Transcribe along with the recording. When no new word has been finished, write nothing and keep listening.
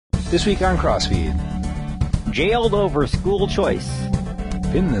This week on CrossFeed. Jailed over school choice.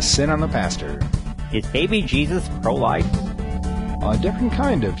 Pin the sin on the pastor. Is baby Jesus pro-life? A different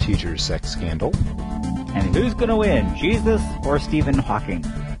kind of teacher sex scandal. And who's going to win, Jesus or Stephen Hawking?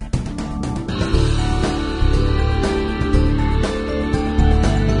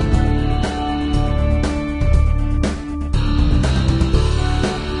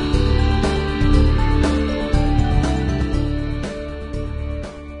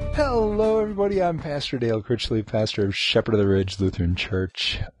 Hello, everybody. I'm Pastor Dale Critchley, pastor of Shepherd of the Ridge Lutheran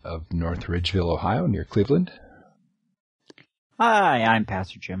Church of North Ridgeville, Ohio, near Cleveland. Hi, I'm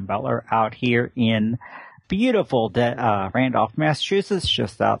Pastor Jim Butler out here in beautiful Randolph, Massachusetts,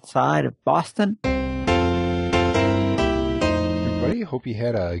 just outside of Boston. Everybody, hope you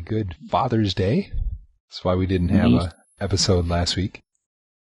had a good Father's Day. That's why we didn't have an episode last week.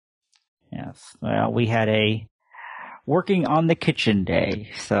 Yes, well, we had a working on the kitchen day,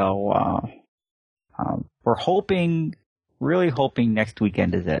 so we're really hoping next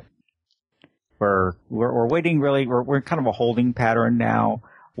weekend is it. We're waiting really. We're kind of a holding pattern now,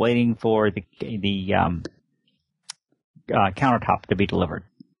 waiting for the countertop to be delivered.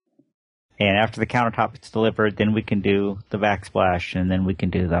 And after the countertop is delivered, then we can do the backsplash, and then we can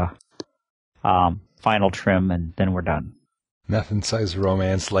do the final trim, and then we're done. Nothing says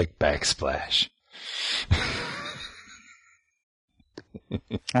romance like backsplash.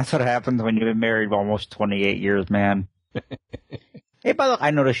 That's what happens when you've been married for almost 28 years, man. Hey, by the way,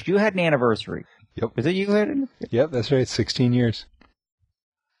 I noticed you had an anniversary. Yep. Was it you who had it? Yep, that's right. 16 years.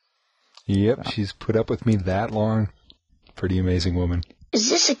 Yep, she's put up with me that long. Pretty amazing woman. Is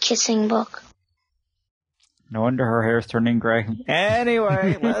this a kissing book? No wonder her hair's turning gray.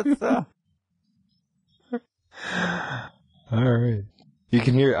 Anyway, let's... All right. You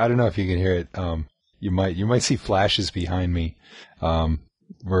can hear... I don't know if you can hear it. You might see flashes behind me.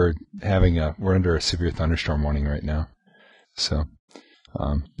 We're under a severe thunderstorm warning right now. So,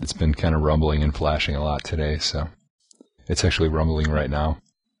 it's been kind of rumbling and flashing a lot today, so it's actually rumbling right now.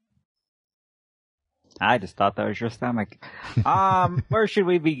 I just thought that was your stomach. Where should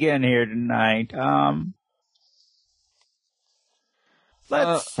we begin here tonight?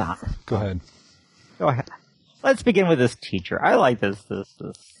 Let's go ahead. Go ahead. Let's begin with this teacher. I like this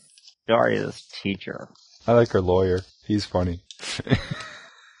story of this teacher. I like our lawyer. He's funny.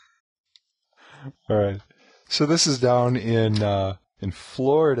 All right. So this is down in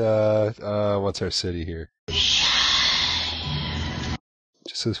Florida. What's our city here? Just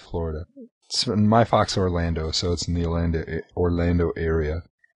says Florida. It's in my Fox, Orlando, so it's in the Orlando area.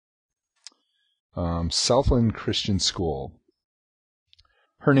 Southland Christian School.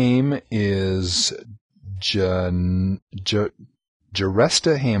 Her name is Jaresta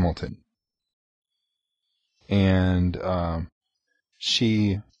Hamilton. And all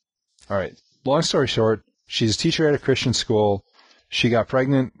right, long story short, she's a teacher at a Christian school. She got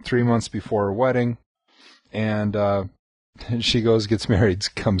pregnant 3 months before her wedding, and she gets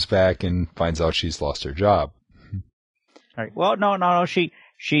married, comes back, and finds out she's lost her job. All right. Well, no. She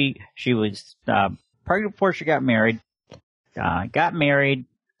was pregnant before she got married. Went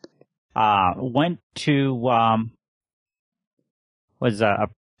to was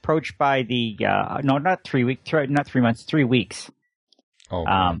approached by the not 3 weeks, not 3 months, 3 weeks. Oh.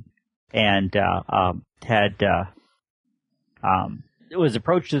 It was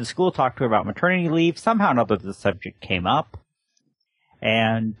approached to the school, talked to her about maternity leave. Somehow or another, the subject came up,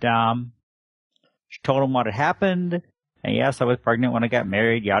 and she told them what had happened. And yes, I was pregnant when I got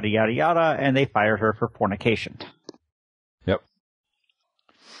married. Yada yada yada, and they fired her for fornication. Yep.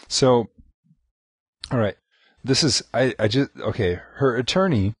 So, all right. This is, her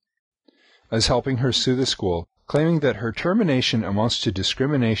attorney is helping her sue the school, claiming that her termination amounts to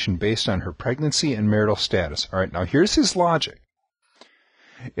discrimination based on her pregnancy and marital status. All right, now here's his logic.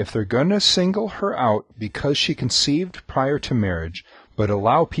 If they're going to single her out because she conceived prior to marriage, but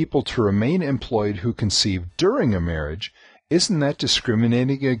allow people to remain employed who conceived during a marriage, isn't that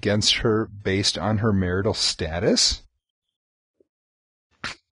discriminating against her based on her marital status?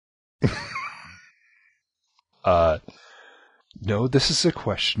 No, this is a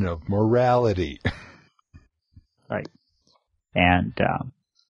question of morality. Right. And,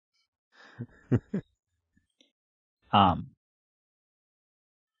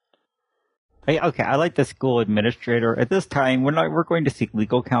 I like the school administrator. At this time, we're going to seek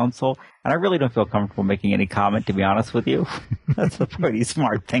legal counsel, and I really don't feel comfortable making any comment, to be honest with you. That's a pretty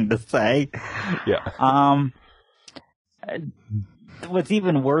smart thing to say. Yeah. What's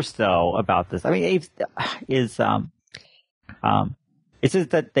even worse, though, about this, is it says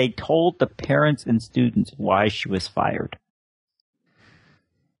that they told the parents and students why she was fired.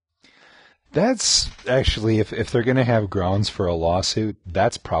 That's actually, if they're going to have grounds for a lawsuit,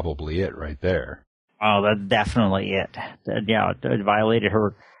 that's probably it right there. Oh, that's definitely it. Yeah, it violated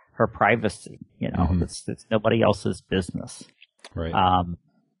her privacy. It's nobody else's business. Right.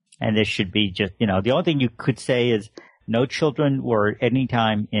 And this should be just, the only thing you could say is no children were at any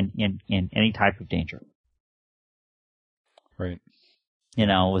time in any type of danger. Right.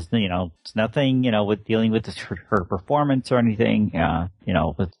 It's nothing, with dealing with her performance or anything,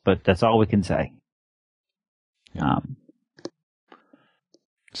 but that's all we can say. Yeah.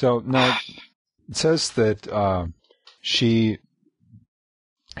 So now it says that, she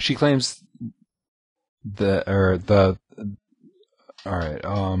claims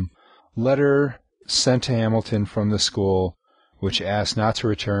letter sent to Hamilton from the school, which asked not to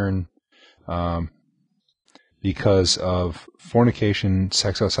return, because of fornication,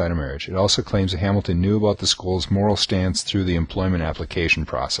 sex outside of marriage. It also claims that Hamilton knew about the school's moral stance through the employment application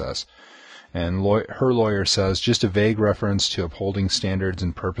process. And her lawyer says just a vague reference to upholding standards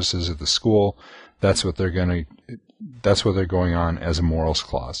and purposes of the school. That's what they're going on as a morals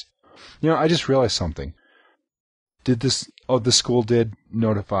clause. I just realized something. The school did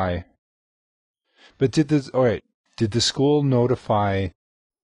notify, but did the school notify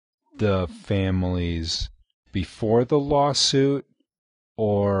the families before the lawsuit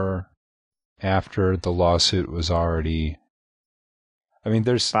or after the lawsuit was already,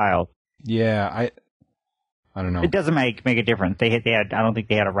 there's filed? Yeah, I don't know. It doesn't make a difference. I don't think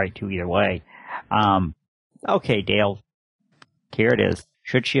they had a right to either way. Okay, Dale. Here it is.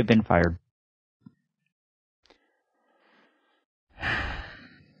 Should she have been fired?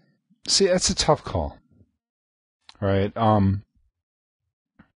 See, that's a tough call. Right?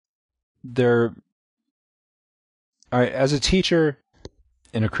 As a teacher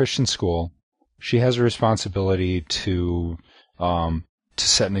in a Christian school, she has a responsibility to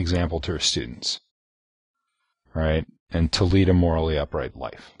set an example to her students. Right? And to lead a morally upright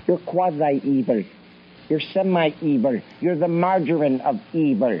life. You're quasi-evil. You're semi-evil. You're the margarine of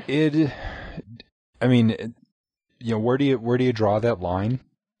evil. Where do you draw that line?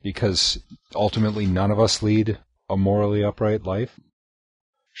 Because ultimately none of us lead a morally upright life.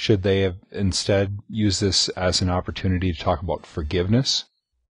 Should they have instead used this as an opportunity to talk about forgiveness?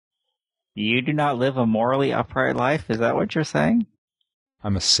 You do not live a morally upright life? Is that what you're saying?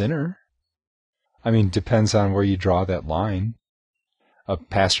 I'm a sinner. Depends on where you draw that line. A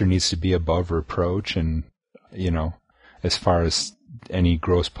pastor needs to be above reproach, and, as far as any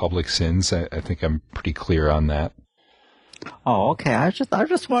gross public sins, I think I'm pretty clear on that. Oh, okay. I was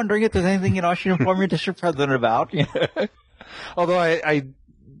just wondering if there's anything, I should inform your district president about. Although I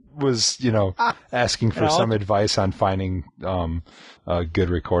was, asking for some advice on finding a good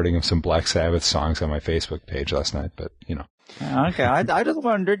recording of some Black Sabbath songs on my Facebook page last night, but, Okay, I just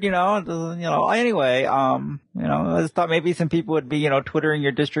wondered, anyway, I just thought maybe some people would be, twittering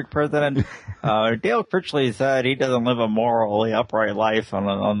your district president. Dale Critchley said he doesn't live a morally upright life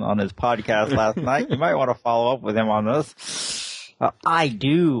on his podcast last night. You might want to follow up with him on this. I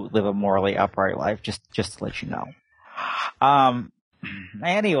do live a morally upright life, just to let you know.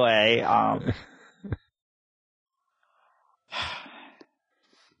 Anyway,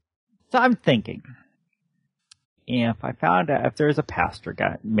 so I'm thinking, if I found out if there's a pastor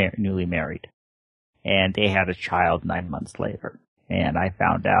got newly married and they had a child 9 months later, and I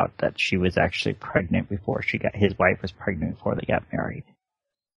found out that she was actually pregnant before his wife was pregnant before they got married,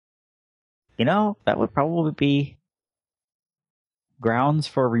 that would probably be grounds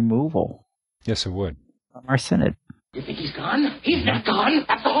for removal. Yes, it would. From our synod. You think he's gone? He's not gone.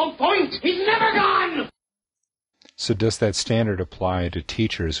 That's the whole point. He's never gone. So does that standard apply to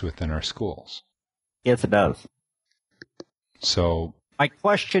teachers within our schools? Yes, it does. So my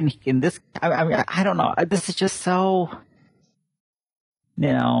question in this, I don't know. This is just so,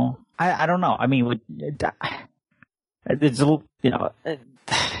 I don't know. It's a little, all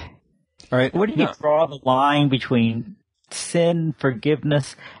right. Where do you draw the line between sin,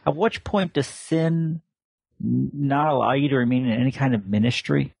 forgiveness? At which point does sin not allow you to remain in any kind of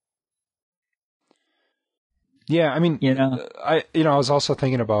ministry? Yeah, I was also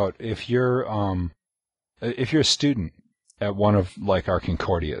thinking about if you're a student at one of our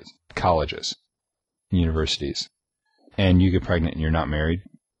Concordia colleges, universities, and you get pregnant and you're not married,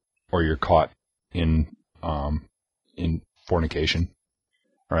 or you're caught in fornication,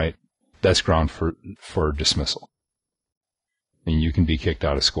 right? That's ground for dismissal. You can be kicked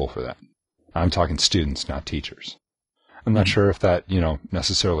out of school for that. I'm talking students, not teachers. I'm not sure if that,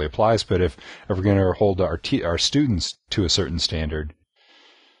 necessarily applies, but if we're going to hold our students to a certain standard,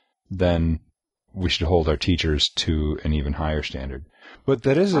 then we should hold our teachers to an even higher standard. But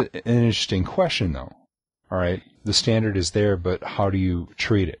that is an interesting question, though. All right. The standard is there, but how do you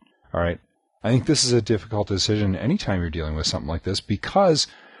treat it? All right. I think this is a difficult decision anytime you're dealing with something like this because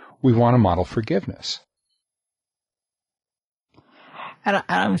we want to model forgiveness. And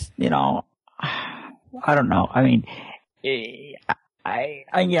I'm, I don't know. I mean,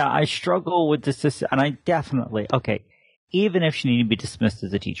 I struggle with this, and I definitely, even if she needed to be dismissed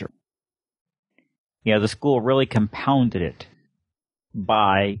as a teacher, the school really compounded it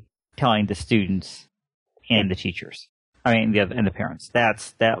by telling the students and the teachers. I mean, and the parents.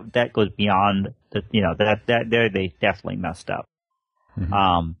 That goes beyond they definitely messed up.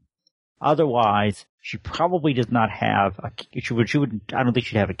 Mm-hmm. Otherwise, she probably does not have I don't think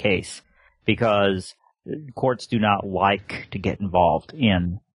she'd have a case because courts do not like to get involved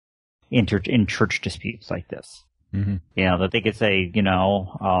in church disputes like this. Mm-hmm. That they could say,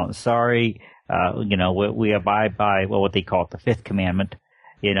 sorry, we abide by what they call it, the fifth commandment.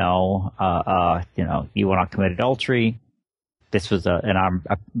 You will not commit adultery. This was in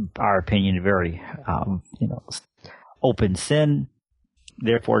our opinion, a very, open sin.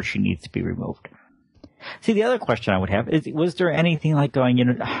 Therefore, she needs to be removed. See, the other question I would have is, was there anything like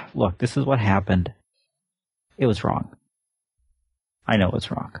going, look, this is what happened. It was wrong. I know it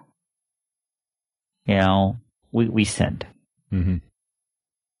was wrong. We sinned. Mm-hmm.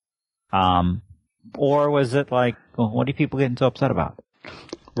 Or was it like, what are people getting so upset about?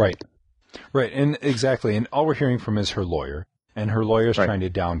 Right. Right. And exactly. And all we're hearing from is her lawyer, and her lawyer's trying to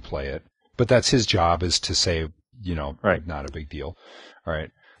downplay it, but that's his job, is to say, not a big deal. All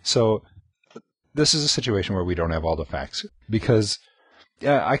right. So this is a situation where we don't have all the facts because,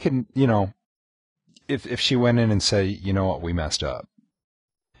 I can, if she went in and said, you know what, we messed up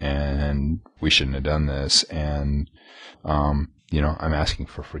and we shouldn't have done this. And, I'm asking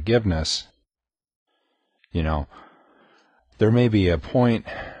for forgiveness. There may be a point.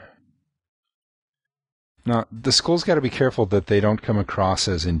 Now, the school's got to be careful that they don't come across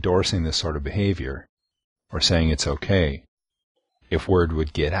as endorsing this sort of behavior or saying it's okay if word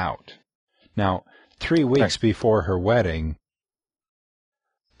would get out. Now, 3 weeks before her wedding,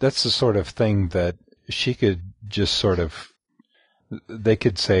 that's the sort of thing that she could just sort of, they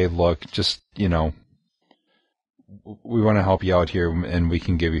could say, look, just, we want to help you out here and we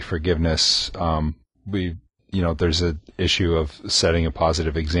can give you forgiveness. There's an issue of setting a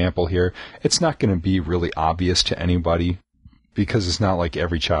positive example here. It's not going to be really obvious to anybody because it's not like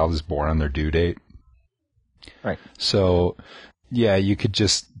every child is born on their due date. Right. So, yeah, you could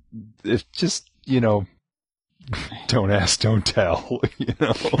just don't ask, don't tell,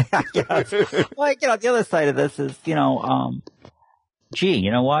 Yes. Well, the other side of this is, gee,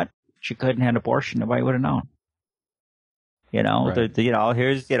 you know what? She couldn't have an abortion. Nobody would have known. Right.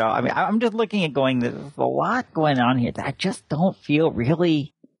 Here's, I mean, I'm just looking at going, there's a lot going on here that I just don't feel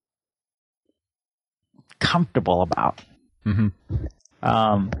really comfortable about. Mm-hmm.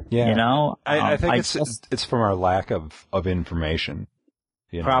 Yeah. I think it's from our lack of information.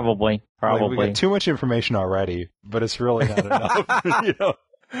 Probably. Like we got too much information already, but it's really not enough,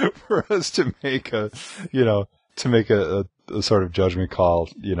 for us to make a sort of judgment call,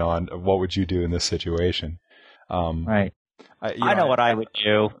 on what would you do in this situation. Right. I know what I would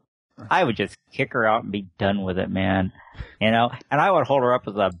do. I would just kick her out and be done with it, man. And I would hold her up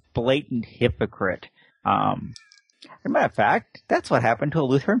as a blatant hypocrite. As a matter of fact, that's what happened to a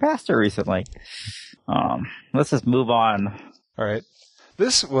Lutheran pastor recently. Let's just move on. All right.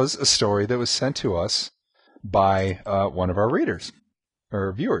 This was a story that was sent to us by one of our readers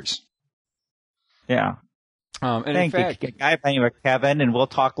or viewers. Yeah. And Thank in fact, you, anyway, Kevin, and we'll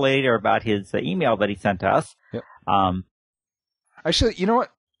talk later about his email that he sent to us. Yep. Actually, you know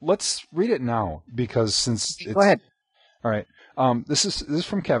what? Let's read it now because since it's... Go ahead. All right. This is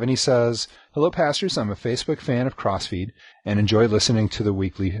from Kevin. He says, "Hello, pastors. I'm a Facebook fan of CrossFeed and enjoy listening to the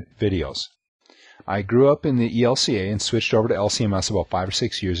weekly videos. I grew up in the ELCA and switched over to LCMS about 5 or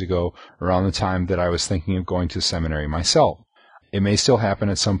 6 years ago, around the time that I was thinking of going to seminary myself. It may still happen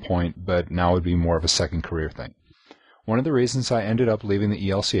at some point, but now it would be more of a second career thing. One of the reasons I ended up leaving the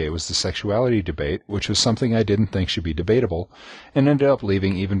ELCA was the sexuality debate, which was something I didn't think should be debatable, and ended up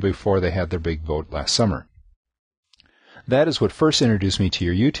leaving even before they had their big vote last summer. That is what first introduced me to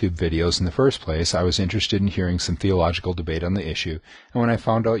your YouTube videos in the first place. I was interested in hearing some theological debate on the issue, and when I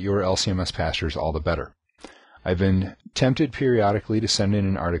found out you were LCMS pastors, all the better. I've been tempted periodically to send in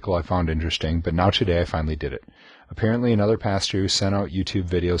an article I found interesting, but now today I finally did it. Apparently another pastor who sent out YouTube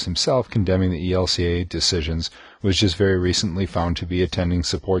videos himself condemning the ELCA decisions was just very recently found to be attending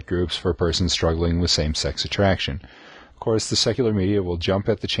support groups for persons struggling with same-sex attraction. course, the secular media will jump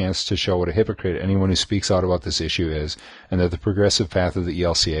at the chance to show what a hypocrite anyone who speaks out about this issue is, and that the progressive path of the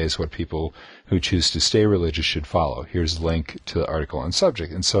ELCA is what people who choose to stay religious should follow. Here's the link to the article on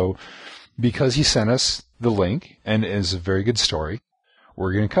subject. And so, because he sent us the link, and it's a very good story,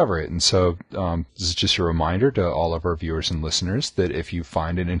 we're going to cover it. And so this is just a reminder to all of our viewers and listeners that if you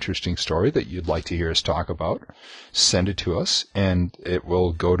find an interesting story that you'd like to hear us talk about, send it to us, and it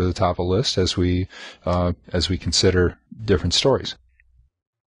will go to the top of the list as we consider different stories.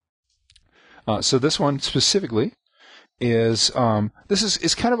 So this one specifically is this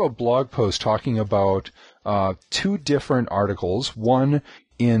is kind of a blog post talking about two different articles. One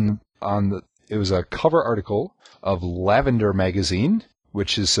it was a cover article of Lavender magazine,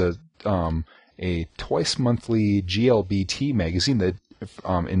 which is a twice monthly GLBT magazine that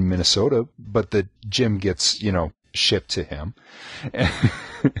in Minnesota, but that Jim gets, shipped to him.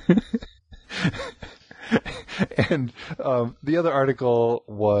 And the other article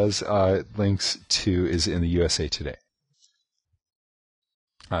was is in the USA Today.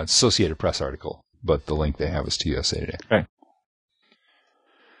 Associated Press article, but the link they have is to USA Today.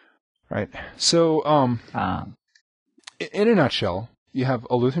 Right. So, in a nutshell, you have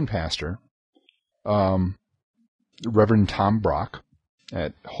a Lutheran pastor, Reverend Tom Brock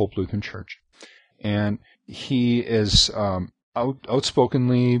at Hope Lutheran Church, and he is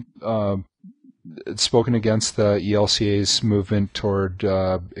outspokenly spoken against the ELCA's movement toward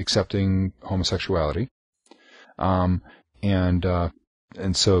accepting homosexuality, and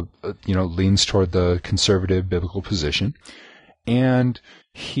so leans toward the conservative biblical position, and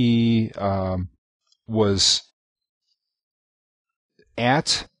he was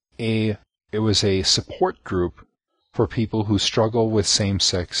it was a support group for people who struggle with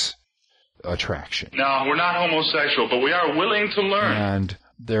same-sex attraction. No, we're not homosexual, but we are willing to learn. And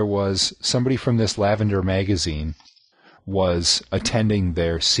there was somebody from this Lavender magazine was attending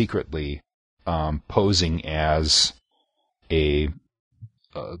there secretly, posing as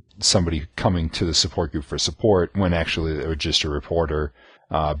somebody coming to the support group for support, when actually they were just a reporter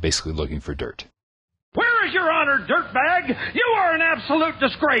basically looking for dirt. Where is your honor, dirtbag? You are an absolute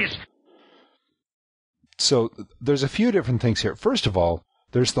disgrace. So there's a few different things here. First of all,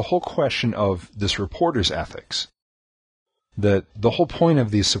 there's the whole question of this reporter's ethics. The whole point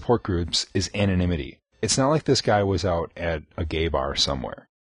of these support groups is anonymity. It's not like this guy was out at a gay bar somewhere,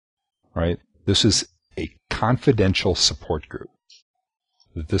 right? This is a confidential support group.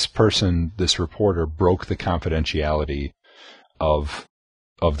 This reporter, broke the confidentiality of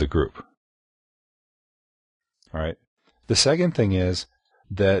the group. All right. The second thing is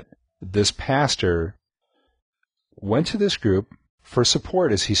that this pastor went to this group for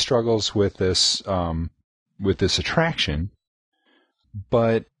support as he struggles with this attraction,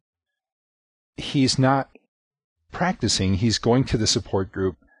 but he's not practicing. He's going to the support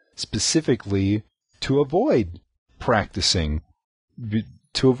group specifically to avoid practicing,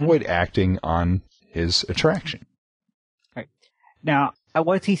 to avoid acting on his attraction. Right. Now,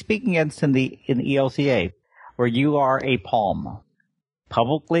 what's he speaking against in the ELCA? Where you are a PALM,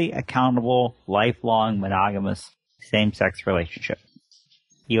 publicly accountable, lifelong, monogamous, same-sex relationship.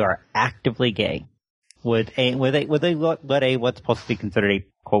 You are actively gay with what's supposed to be considered a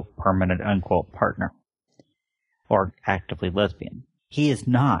quote permanent unquote partner, or actively lesbian. He is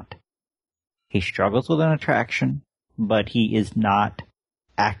not. He struggles with an attraction, but he is not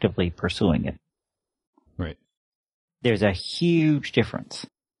actively pursuing it. Right. There's a huge difference.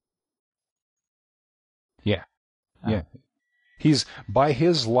 Yeah. Yeah. By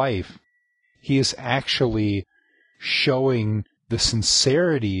his life, he is actually showing the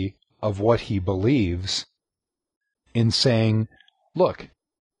sincerity of what he believes in saying, look,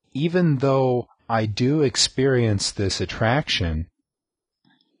 even though I do experience this attraction,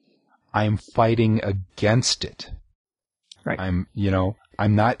 I'm fighting against it. Right.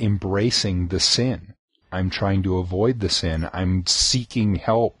 I'm not embracing the sin. I'm trying to avoid the sin. I'm seeking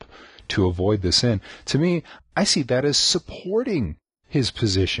help to avoid the sin. To me, I see that as supporting his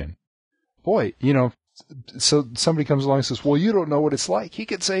position. Boy, so somebody comes along and says, well, you don't know what it's like. He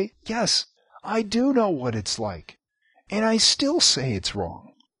could say, yes, I do know what it's like. And I still say it's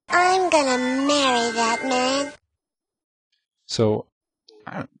wrong. I'm gonna marry that man. So,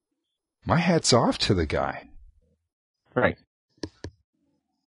 my hat's off to the guy. Right.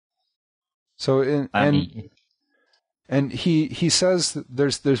 So, and he says that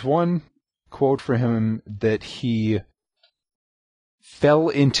there's one quote for him that he fell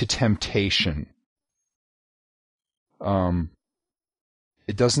into temptation.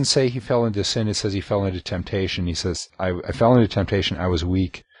 It doesn't say he fell into sin. It says he fell into temptation. He says, I fell into temptation. I was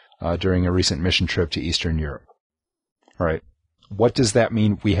weak during a recent mission trip to Eastern Europe. All right. What does that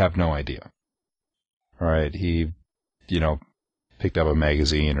mean? We have no idea. All right. He, picked up a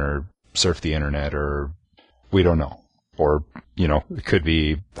magazine or surfed the internet, or we don't know. Or, it could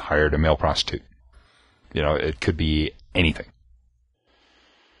be hired a male prostitute. It could be anything.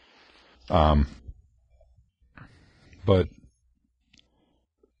 But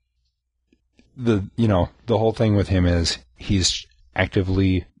the whole thing with him is he's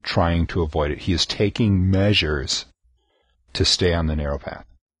actively trying to avoid it. He is taking measures to stay on the narrow path.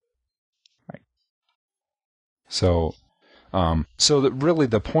 Right. So that really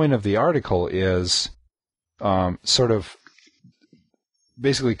the point of the article is, sort of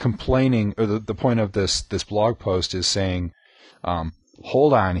basically complaining, or the point of this blog post is saying,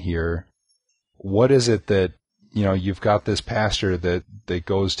 hold on here. What is it that, you've got this pastor that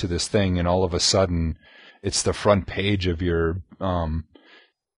goes to this thing, and all of a sudden it's the front page of your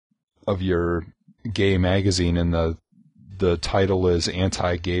gay magazine, and the title is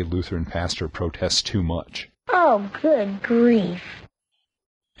Anti-Gay Lutheran Pastor Protests Too Much. Oh, good grief.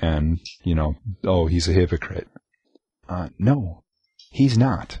 And, he's a hypocrite. No, he's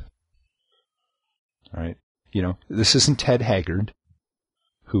not. All right. This isn't Ted Haggard,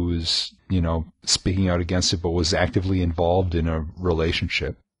 who is, speaking out against it, but was actively involved in a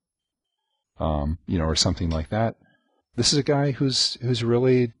relationship, or something like that. This is a guy who's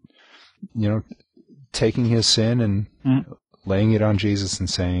really, taking his sin and laying it on Jesus and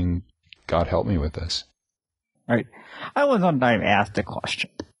saying, God help me with this. Right. I was one time asked a question.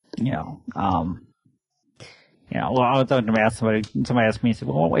 Well, I was one time asked somebody asked me, said,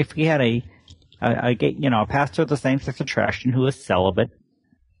 well, if we had a pastor of the same-sex attraction who is celibate,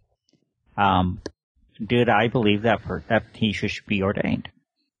 did I believe that he should be ordained?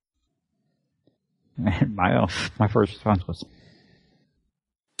 And my first response was,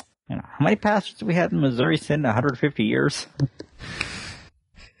 how many pastors have we had in Missouri in 150 years?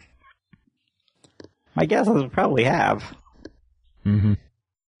 My guess is we probably have. Mm-hmm.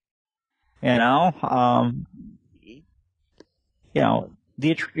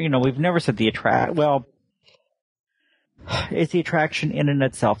 We've never said is the attraction in and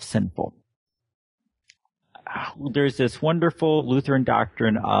itself sinful? There's this wonderful Lutheran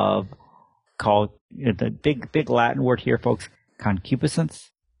doctrine called, the big Latin word here, folks,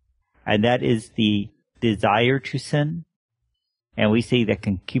 concupiscence. And that is the desire to sin. And we see that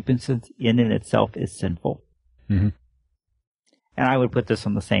concupiscence in and itself is sinful. Mm-hmm. And I would put this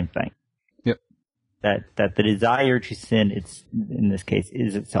on the same thing. Yep. That the desire to sin, in this case,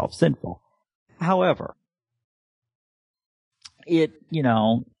 is itself sinful. However, it,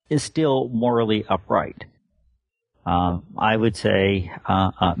 is still morally upright. I would say,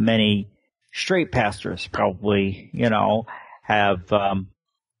 many straight pastors probably, have,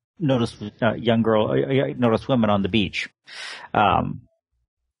 noticed noticed women on the beach. And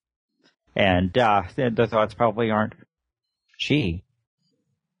the thoughts probably aren't, gee.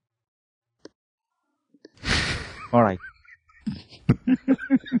 All right.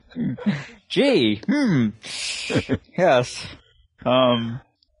 Gee. Yes.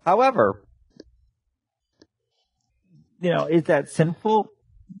 However, is that sinful?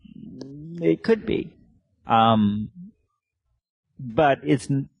 It could be. But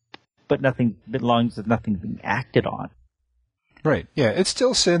nothing, as long as nothing being acted on. Right. Yeah. It's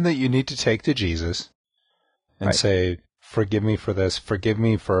still sin that you need to take to Jesus and say, forgive me for this. Forgive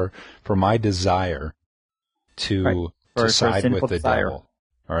me for my desire to side with the devil.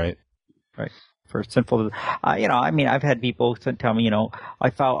 All right. Right. For sinful, I've had people tell me,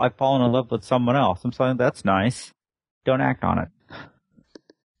 I've fallen in love with someone else. I'm saying, that's nice. Don't act on it.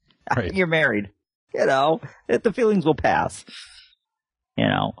 Right. You're married. The feelings will pass.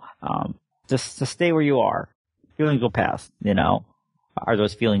 Just stay where you are. Feelings will pass, Are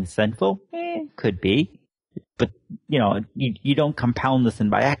those feelings sinful? Could be. But, you don't compound the sin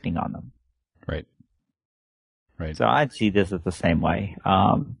by acting on them. Right. Right. So I'd see this as the same way.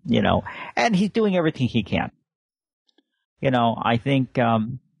 And he's doing everything he can. I think,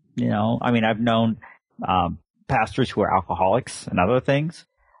 I've known, pastors who are alcoholics and other things,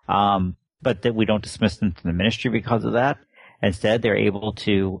 but that we don't dismiss them from the ministry because of that. Instead, they're able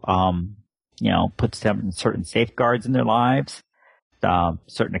to, put certain safeguards in their lives,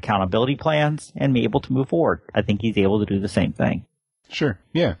 certain accountability plans, and be able to move forward. I think he's able to do the same thing. Sure.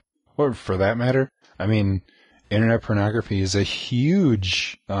 Yeah. Or for that matter, internet pornography is a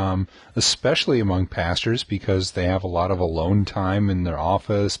huge, especially among pastors, because they have a lot of alone time in their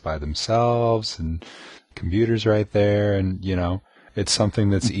office by themselves and computers right there. And, it's something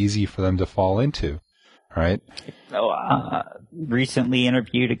that's easy for them to fall into. Right. So, recently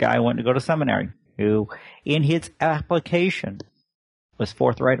interviewed a guy who wanted to go to seminary. who, in his application, was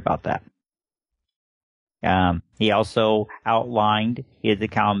forthright about that. He also outlined his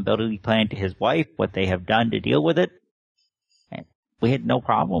accountability plan to his wife, what they have done to deal with it. And we had no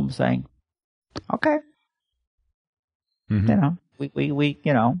problem saying, okay, we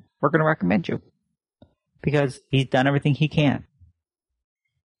we're going to recommend you because he's done everything he can.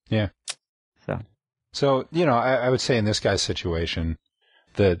 Yeah. So, I would say in this guy's situation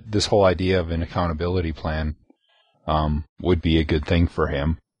that this whole idea of an accountability plan, would be a good thing for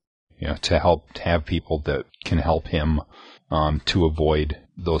him, to have people that can help him, to avoid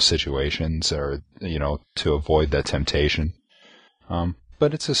those situations or, to avoid that temptation.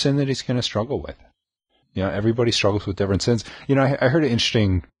 But it's a sin that he's going to struggle with. Everybody struggles with different sins. I heard an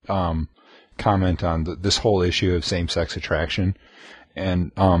interesting, comment on this whole issue of same-sex attraction.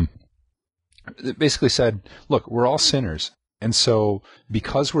 And, it basically said, look, we're all sinners. And so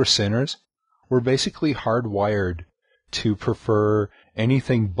because we're sinners, we're basically hardwired to prefer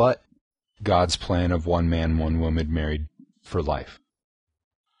anything but God's plan of one man, one woman married for life.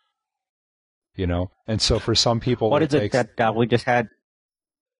 And so for some people, what is it that we just had?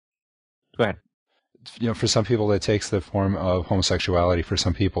 Go ahead. For some people, it takes the form of homosexuality. For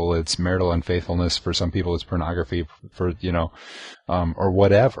some people, it's marital unfaithfulness. For some people, it's pornography. Or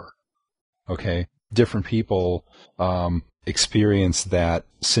whatever. Okay, different people experience that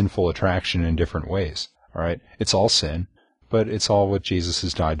sinful attraction in different ways. All right, it's all sin, but it's all what Jesus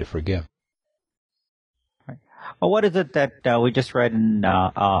has died to forgive. Right. Well, what is it that we just read in,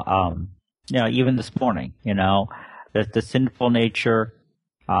 even this morning? That the sinful nature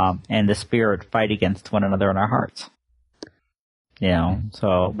and the spirit fight against one another in our hearts.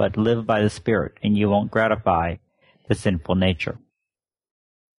 But live by the Spirit, and you won't gratify the sinful nature.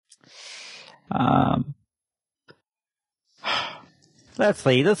 Let's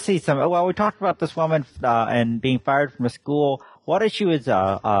see some. Well, we talked about this woman and being fired from a school. What if she was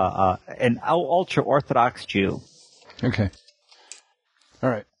an ultra Orthodox Jew? Okay. All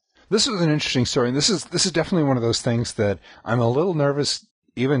right. This is an interesting story, and this is definitely one of those things that I'm a little nervous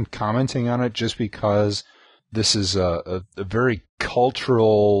even commenting on it, just because this is a very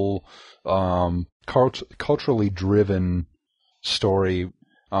culturally driven story.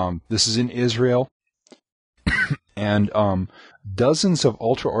 This is in Israel, and dozens of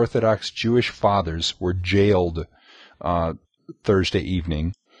ultra-Orthodox Jewish fathers were jailed Thursday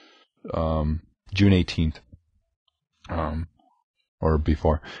evening, June 18th, or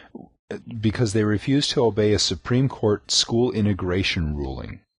before, because they refused to obey a Supreme Court school integration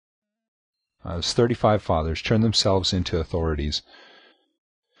ruling. 35 fathers turned themselves into authorities.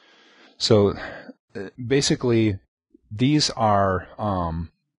 So, basically, these are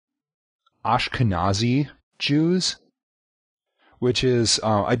Ashkenazi Jews, which is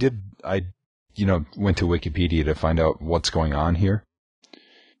I went to Wikipedia to find out what's going on here,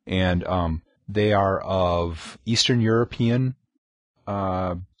 and they are of Eastern European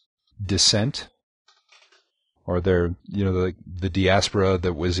descent, or they're the diaspora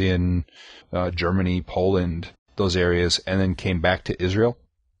that was in Germany, Poland, those areas, and then came back to Israel.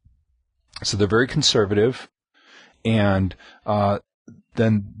 So they're very conservative. And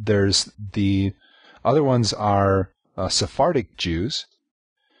then there's the other ones are Sephardic Jews,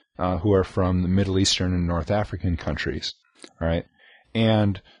 who are from the Middle Eastern and North African countries. All right,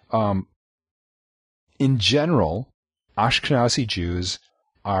 and in general, Ashkenazi Jews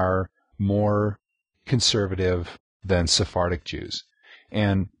are more conservative than Sephardic Jews,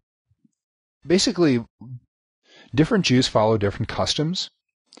 and basically, different Jews follow different customs,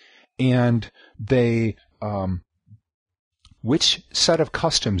 and they which set of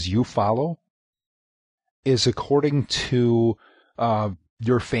customs you follow is according to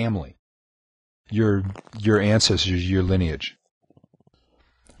your family, your ancestors, your lineage.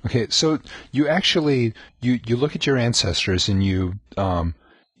 Okay, so you actually you look at your ancestors and you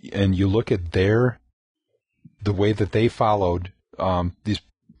look at the way that they followed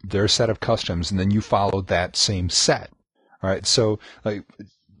their set of customs, and then you followed that same set. All right, so like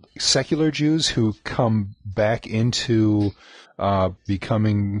secular Jews who come back into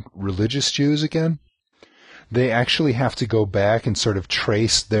becoming religious Jews again, they actually have to go back and sort of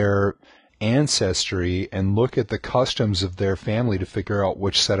trace their ancestry and look at the customs of their family to figure out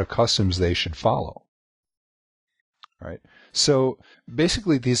which set of customs they should follow. Right? So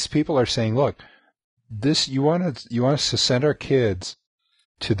basically these people are saying, look, you want us to send our kids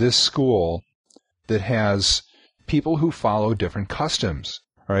to this school that has people who follow different customs.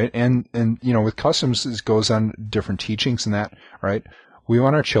 Right? And with customs, it goes on different teachings and that, right? We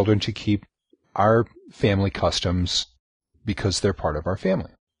want our children to keep our family customs because they're part of our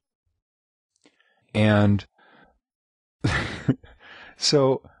family. And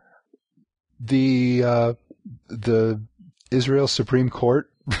so the Israel Supreme Court,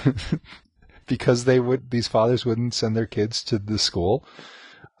 because these fathers wouldn't send their kids to the school,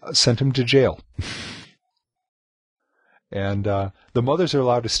 sent them to jail. And the mothers are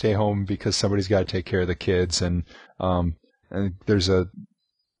allowed to stay home because somebody's got to take care of the kids. And there's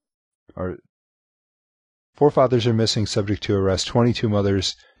four fathers are missing, subject to arrest. 22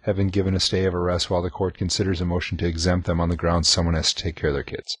 mothers have been given a stay of arrest while the court considers a motion to exempt them on the grounds someone has to take care of their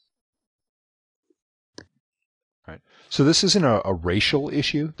kids. Right. So this isn't a racial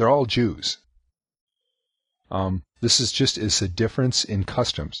issue. They're all Jews. It's a difference in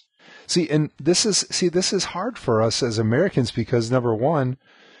customs. This is hard for us as Americans because, number one,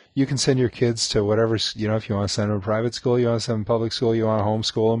 you can send your kids to whatever, if you want to send them to private school, you want to send them to public school, you want to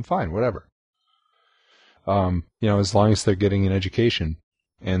homeschool them, fine, whatever. As long as they're getting an education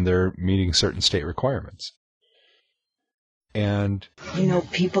and they're meeting certain state requirements. And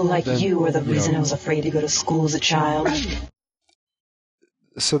people like you are the reason I was afraid to go to school as a child.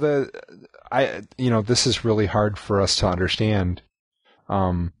 So this is really hard for us to understand,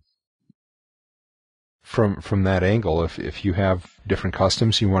 from that angle. If you have different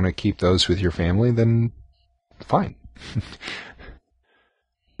customs, you want to keep those with your family, then fine.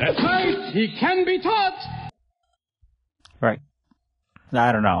 That's right. He can be taught. Right.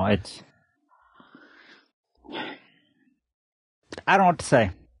 I don't know. I don't know what to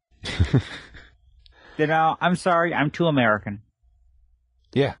say. I'm sorry. I'm too American.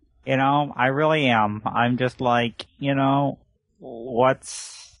 Yeah. I really am. I'm just like,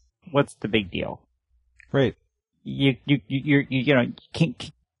 what's the big deal? Right. You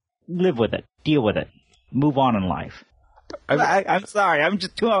can't live with it, deal with it, move on in life. I'm sorry. I'm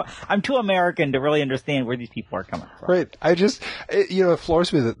too American to really understand where these people are coming from. Right. It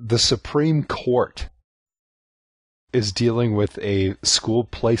floors me that the Supreme Court is dealing with a school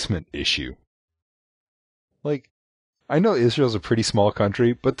placement issue. Like, I know Israel's a pretty small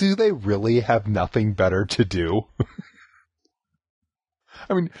country, but do they really have nothing better to do?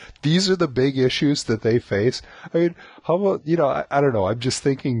 I mean, these are the big issues that they face. I mean, how about, I don't know. I'm just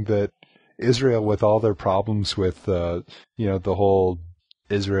thinking that Israel, with all their problems with, the whole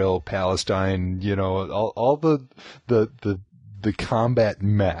Israel-Palestine, all the combat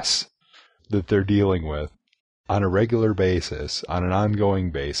mess that they're dealing with on a regular basis, on an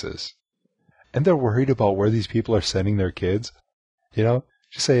ongoing basis. And they're worried about where these people are sending their kids. Just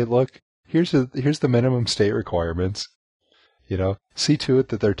say, look, here's the minimum state requirements. See to it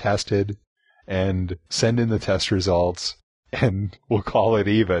that they're tested and send in the test results and we'll call it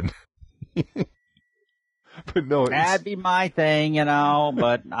even. But no, that'd be my thing,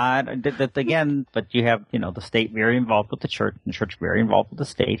 but but you have, the state very involved with the church and the church very involved with the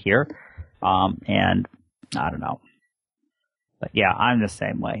state here. And I don't know. But yeah, I'm the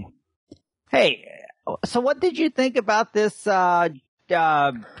same way. Hey, so what did you think about this,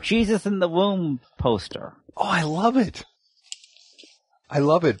 Jesus in the Womb poster? Oh, I love it.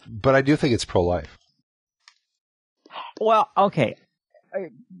 But I do think it's pro-life. Well, okay. I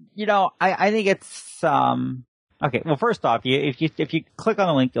think it's, okay. Well, first off, if you click on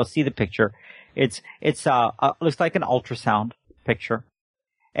the link, you'll see the picture. It looks like an ultrasound picture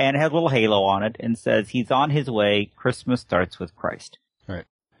and it has a little halo on it and says he's on his way. Christmas starts with Christ. Right.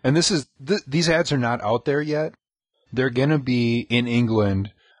 And these ads are not out there yet. They're going to be in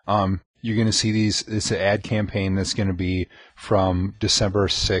England. You're going to see these. It's an ad campaign that's going to be from December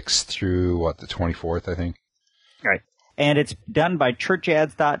 6th through the 24th, I think. Right. And it's done by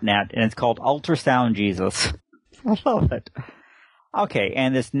churchads.net, and it's called Ultrasound Jesus. I love it. Okay,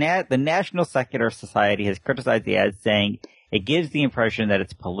 and the National Secular Society has criticized the ad, saying it gives the impression that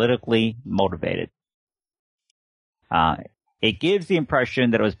it's politically motivated. It gives the impression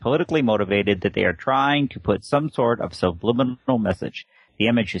that it was politically motivated, that they are trying to put some sort of subliminal message. The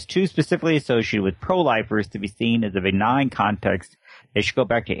image is too specifically associated with pro-lifers to be seen as a benign context. They should go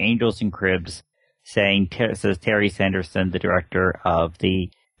back to Angels and Cribs, says Terry Sanderson, the director of the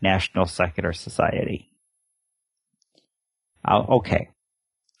National Secular Society. Okay.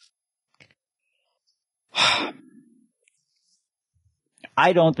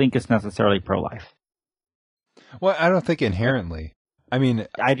 I don't think it's necessarily pro-life. Well, I don't think inherently. I mean,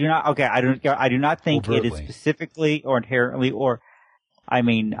 I do not. Okay, I do not think overtly. It is specifically or inherently, or I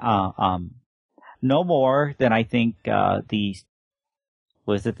mean, no more than I think the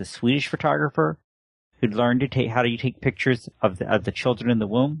Swedish photographer who learned to how do you take pictures of the children in the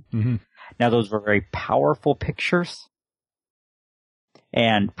womb. Mm-hmm. Now those were very powerful pictures,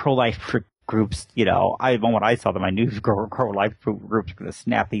 and pro-life groups, when I saw them, I knew Grow Life groups were going to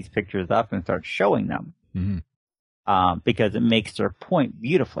snap these pictures up and start showing them. Mm-hmm. Because it makes their point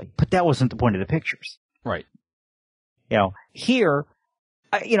beautifully. But that wasn't the point of the pictures. Right. Here,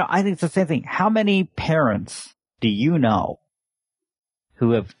 I think it's the same thing. How many parents do you know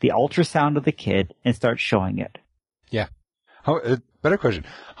who have the ultrasound of the kid and start showing it? Yeah. Better question.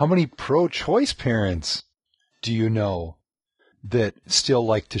 How many pro-choice parents do you know that still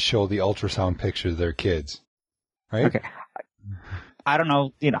like to show the ultrasound picture of their kids? Right? Okay. I don't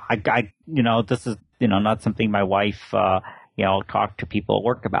know. This is, not something my wife, talk to people at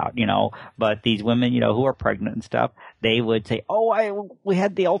work about, but these women, who are pregnant and stuff, they would say, we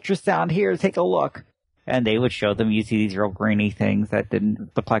had the ultrasound here. Take a look. And they would show them, you see these real grainy things that didn't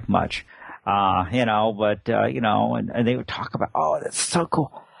look like much, and they would talk about, that's so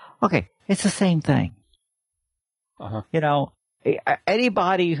cool. Okay. It's the same thing. Uh-huh.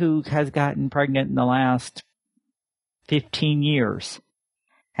 Anybody who has gotten pregnant in the last 15 years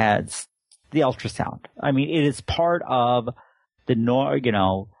has the ultrasound. I mean, it is part of the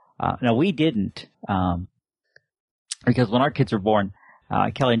now we didn't, because when our kids were born,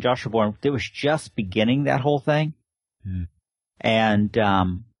 Kelly and Josh were born, it was just beginning that whole thing. Mm. And,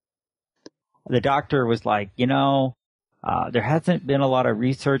 the doctor was like, there hasn't been a lot of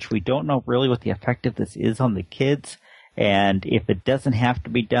research. We don't know really what the effect of this is on the kids. And if it doesn't have to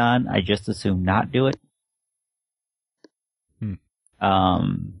be done, I just assume not do it. He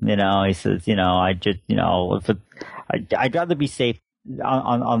says, I'd rather be safe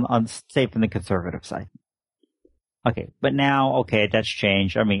on safe on the conservative side. Okay. But now, that's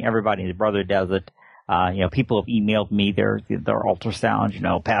changed. I mean, everybody, the brother does it. People have emailed me their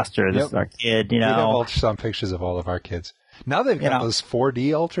ultrasound, Pastor, this is our kid, We have ultrasound pictures of all of our kids. Now they've got those 4D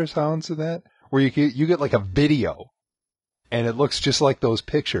ultrasounds of that, where you get like a video, and it looks just like those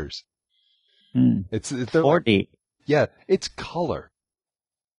pictures. It's 4D. It's color.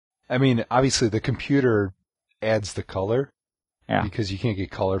 I mean, obviously the computer adds the color, because you can't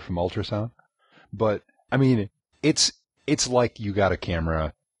get color from ultrasound. But I mean, it's like you got a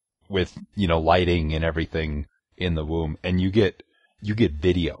camera with, lighting and everything in the womb, and you get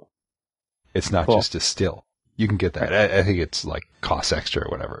video. It's not just a still. You can get that. I think it's like cost extra or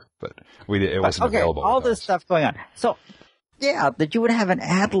whatever, but it wasn't available. All this stuff going on. So, that you would have an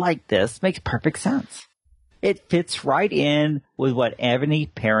ad like this makes perfect sense. It fits right in with what any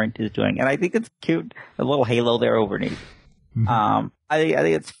parent is doing, and I think it's cute. A little halo there overneath. I think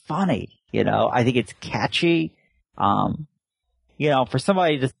it's funny. I think it's catchy. For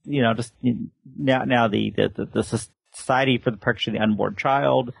somebody just now the Society for the Protection of the Unborn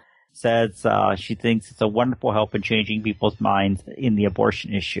Child says she thinks it's a wonderful help in changing people's minds in the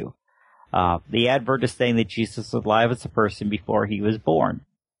abortion issue. The advert is saying that Jesus was alive as a person before he was born.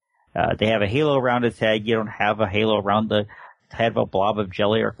 They have a halo around his head. You don't have a halo around the head of a blob of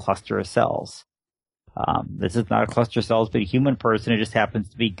jelly or a cluster of cells. This is not a cluster of cells, but a human person. It just happens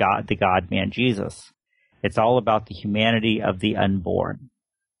to be God, the God-man Jesus. It's all about the humanity of the unborn.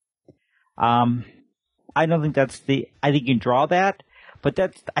 I don't think I think you can draw that, but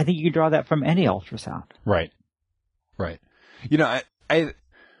I think you can draw that from any ultrasound. Right. Now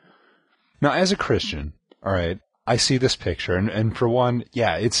as a Christian, all right, I see this picture, and for one,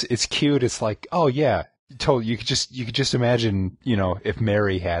 it's cute. It's like, totally. You could just imagine, if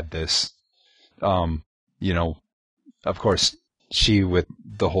Mary had this, of course, she with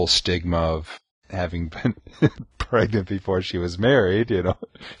the whole stigma of having been pregnant before she was married,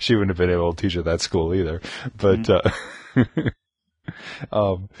 she wouldn't have been able to teach at that school either. But,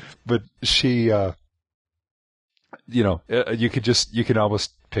 but she, you can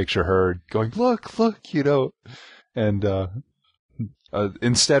almost picture her going, look, and,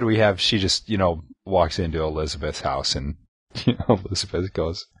 instead she just, walks into Elizabeth's house, and, Elizabeth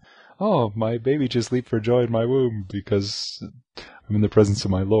goes, "Oh, my baby just leaped for joy in my womb because I'm in the presence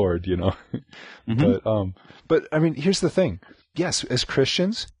of my Lord," But I mean, here's the thing. Yes, as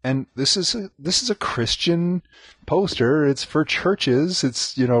Christians, and this is a Christian poster. It's for churches.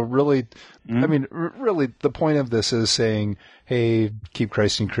 It's, really, I mean, really the point of this is saying, hey, keep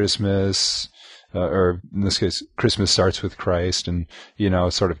Christ in Christmas, or in this case, Christmas starts with Christ, and,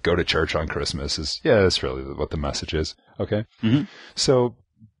 sort of go to church on Christmas that's really what the message is. Okay. Mm-hmm. So,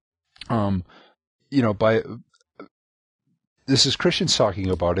 this is Christians talking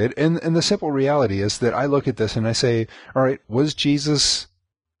about it, and the simple reality is that I look at this and I say, all right, was Jesus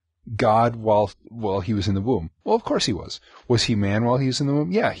God while he was in the womb? Well, of course he was. Was he man while he was in the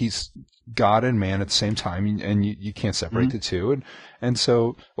womb? Yeah, he's God and man at the same time, and you can't separate the two. And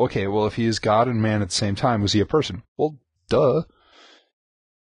so, okay, well, if he is God and man at the same time, was he a person? Well, duh.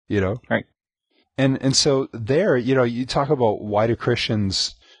 Right. And so there, you talk about why do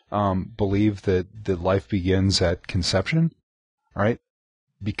Christians believe that life begins at conception, right?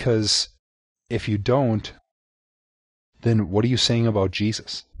 Because if you don't, then what are you saying about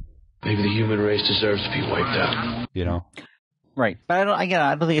Jesus? Maybe the human race deserves to be wiped out. Right. But I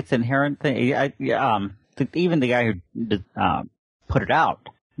don't think it's an inherent thing. Even the guy who put it out,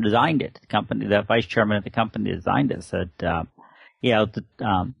 designed it, the vice chairman of the company designed it, said,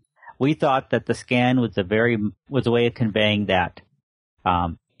 we thought that the scan was a way of conveying that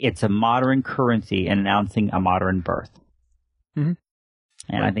it's a modern currency and announcing a modern birth. Mm-hmm.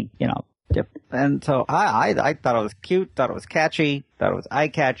 And I think, and so I thought it was cute, thought it was catchy, thought it was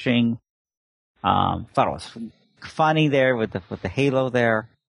eye-catching, thought it was funny there with the halo there.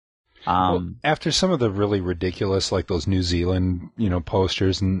 After some of the really ridiculous, like those New Zealand,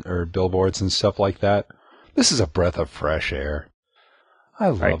 posters or billboards and stuff like that, this is a breath of fresh air. I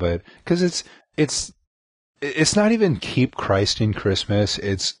love it because it's not even keep Christ in Christmas.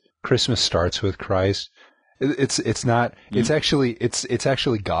 It's Christmas starts with Christ. It's not. It's actually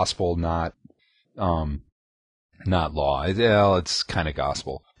gospel, not law. It's kind of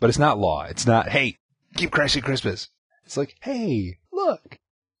gospel, but it's not law. It's not. Hey, keep Christ in Christmas. It's like, hey, look,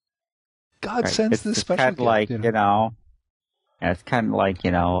 God sends this special gift. Like it's kind of like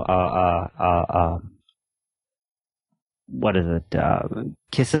what is it?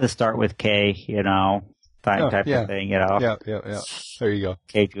 Kisses start with K, type of thing, Yeah. There you go.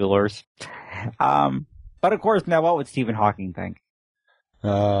 K Jewelers. But of course, now what would Stephen Hawking think?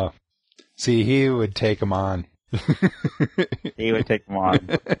 See, he would take him on. He would take him on.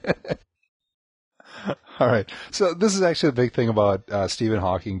 All right. So this is actually a big thing about Stephen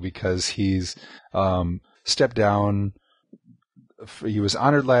Hawking because he's stepped down. He was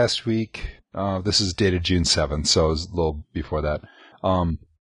honored last week. This is dated June 7th, so it was a little before that.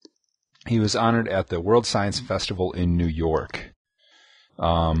 He was honored at the World Science Festival in New York.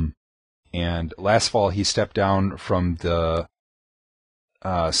 And last fall he stepped down from the,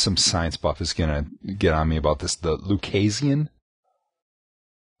 some science buff is gonna get on me about this, the Lucasian,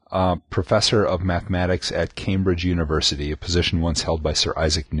 professor of mathematics at Cambridge University, a position once held by Sir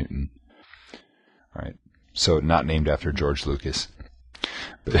Isaac Newton. All right. So not named after George Lucas.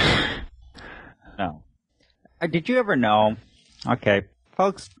 No. Did you ever know? Okay,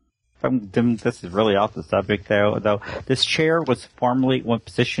 folks, this is really off the subject though. This chair was formerly one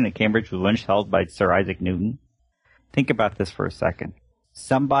position at Cambridge was once held by Sir Isaac Newton. Think about this for a second.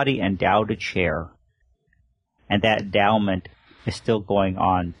 Somebody endowed a chair, and that endowment is still going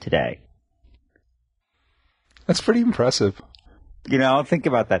on today. That's pretty impressive. Think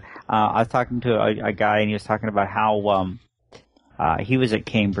about that. I was talking to a guy, and he was talking about how he was at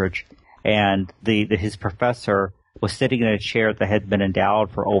Cambridge, and his professor was sitting in a chair that had been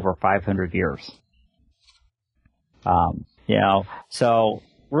endowed for over 500 years. So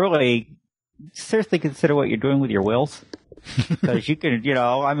really, seriously consider what you're doing with your wills. Because you can,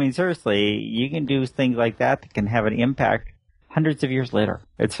 seriously, you can do things like that can have an impact hundreds of years later.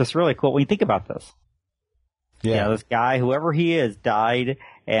 It's just really cool when you think about this. Yeah. This guy, whoever he is, died,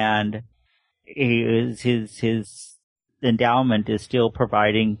 and his endowment is still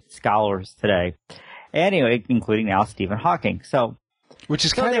providing scholars today. Anyway, including now Stephen Hawking. Which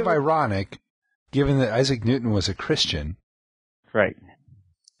is kind of ironic, given that Isaac Newton was a Christian. Right.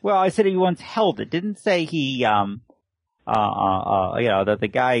 Well, I said he once held it. Didn't say he, that the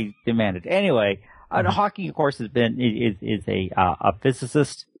guy demanded. Anyway, Hawking, of course, is a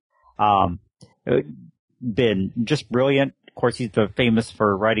physicist. Been just brilliant. Of course, he's famous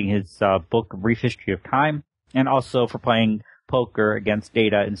for writing his book, Brief History of Time, and also for playing poker against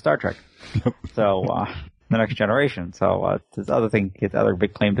Data in Star Trek. So, The Next Generation. So, his other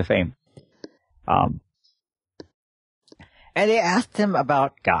big claim to fame. And they asked him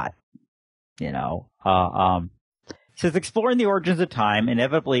about God. Says exploring the origins of time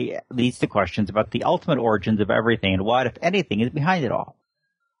inevitably leads to questions about the ultimate origins of everything and what, if anything, is behind it all.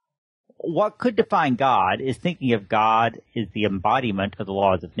 What could define God is thinking of God as the embodiment of the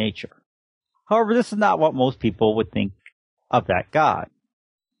laws of nature. However, this is not what most people would think of that God.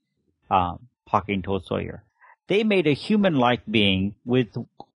 Hawking told Sawyer. They made a human-like being with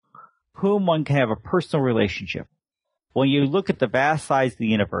whom one can have a personal relationship. When you look at the vast size of the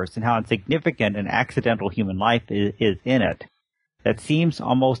universe and how insignificant and accidental human life is in it, that seems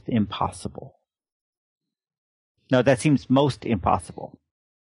almost impossible. No, that seems most impossible.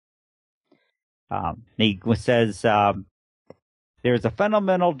 He says, there's a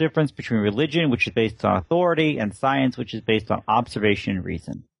fundamental difference between religion, which is based on authority, and science, which is based on observation and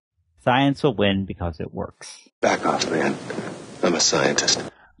reason. Science will win because it works. Back off, man. I'm a scientist.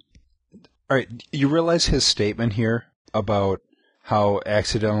 All right, you realize his statement here about how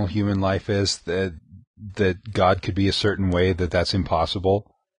accidental human life is, that God could be a certain way, that's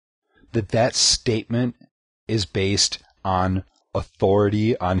impossible? That statement is based on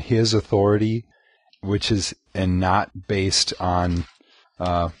authority, on his authority, and not based on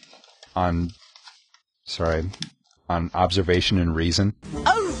observation and reason.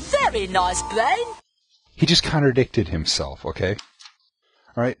 Oh, very nice, Brain. He just contradicted himself, okay?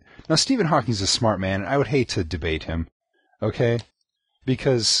 All right. Now, Stephen Hawking's a smart man, and I would hate to debate him, okay?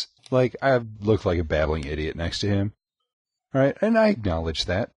 Because, I look like a babbling idiot next to him. All right? And I acknowledge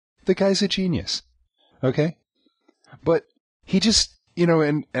that. The guy's a genius, okay? But he just,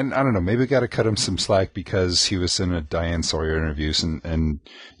 and I don't know, maybe got to cut him some slack because he was in a Diane Sawyer interviews and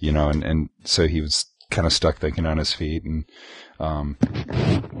so he was kind of stuck thinking on his feet and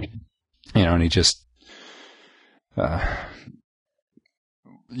he just,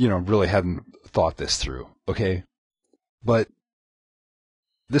 really hadn't thought this through, okay? But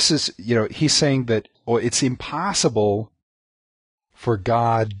this is, he's saying that, it's impossible for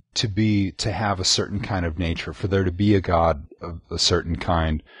God to have a certain kind of nature, for there to be a God of a certain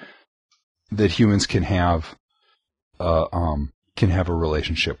kind that humans can have a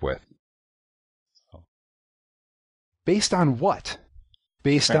relationship with. Based on what?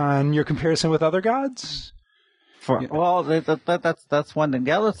 Based on your comparison with other gods? Well, that's one thing.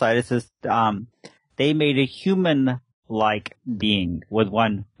 The other side is this, they made a human-like being with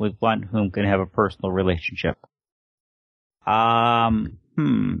one whom can have a personal relationship. So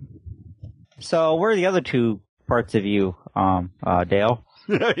where are the other two parts of you, Dale?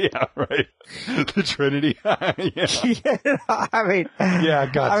 Yeah, right. The Trinity.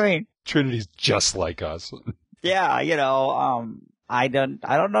 Yeah. Trinity's just like us. Yeah, I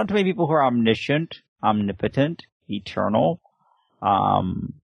don't know too many people who are omniscient, omnipotent, eternal,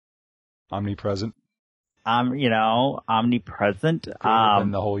 omnipresent. Omnipresent.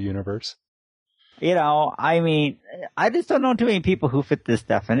 In the whole universe. I just don't know too many people who fit this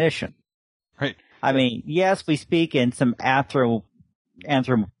definition. Right. Yes, we speak in some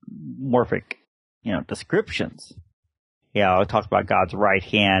anthropomorphic, descriptions. It talks about God's right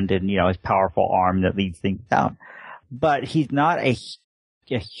hand and, his powerful arm that leads things down. But he's not a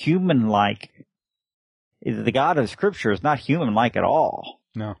human-like. The God of Scripture is not human-like at all.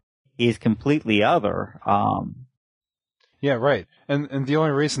 No. He's completely other. Yeah, right. And the only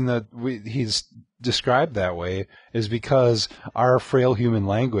reason that he's described that way is because our frail human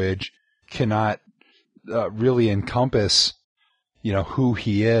language cannot really encompass, who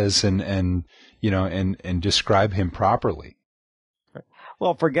he is and describe him properly.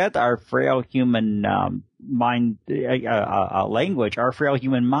 Well, forget our frail human mind language. Our frail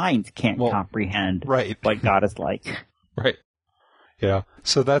human minds can't comprehend what God is like. Right. Yeah.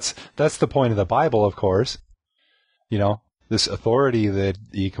 So that's the point of the Bible, of course. This authority that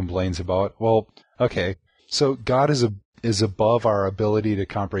he complains about. Well, okay. So God is above our ability to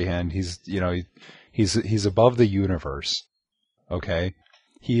comprehend. He's above the universe. Okay.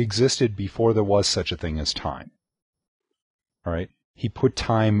 He existed before there was such a thing as time. All right. He put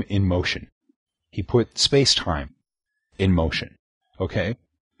time in motion. He put space-time in motion. Okay?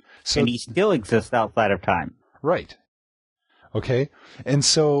 And he still exists outside of time. Right. Okay? And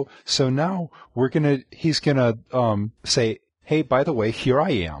so now he's gonna say, hey, by the way, here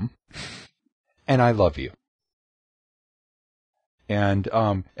I am, and I love you. And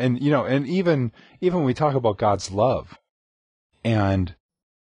even when we talk about God's love, and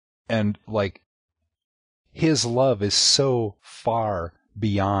his love is so far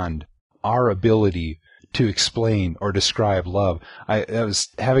beyond our ability to explain or describe love. I was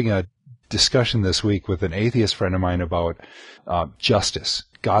having a discussion this week with an atheist friend of mine about justice,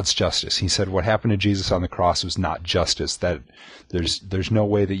 God's justice. He said what happened to Jesus on the cross was not justice. That there's no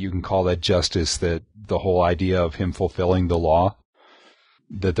way that you can call that justice. That the whole idea of him fulfilling the law,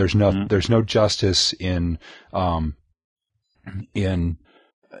 that there's no justice in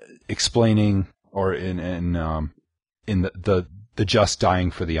explaining or in the just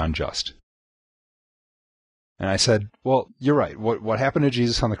dying for the unjust. And I said, well, you're right. What happened to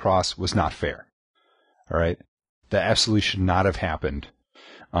Jesus on the cross was not fair. All right, that absolutely should not have happened.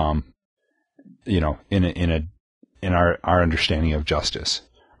 In our understanding of justice.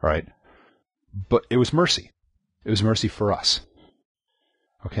 All right, but it was mercy. It was mercy for us.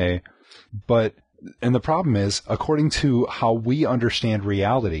 Okay, and the problem is, according to how we understand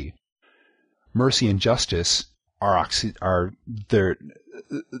reality, mercy and justice are there.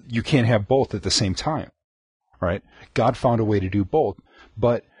 You can't have both at the same time, right? God found a way to do both,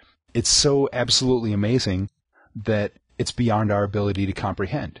 but it's so absolutely amazing that it's beyond our ability to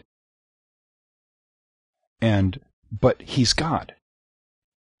comprehend. but he's God.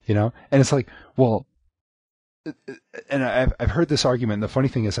 And it's like, well, and I've heard this argument. And the funny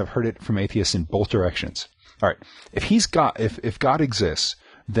thing is, I've heard it from atheists in both directions. All right, if he's God, if God exists,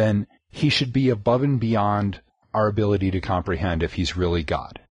 then he should be above and beyond our ability to comprehend if he's really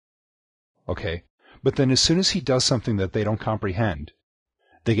God. Okay, but then as soon as he does something that they don't comprehend,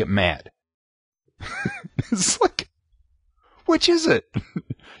 they get mad. It's like, which is it?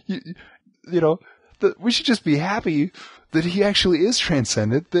 We should just be happy that he actually is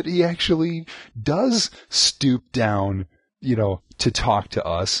transcendent, that he actually does stoop down, to talk to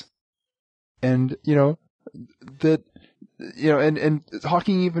us. And, that, and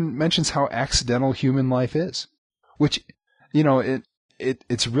Hawking even mentions how accidental human life is, which,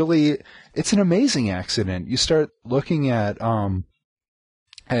 it's really, it's an amazing accident. You start looking at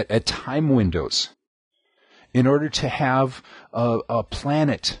time windows in order to have a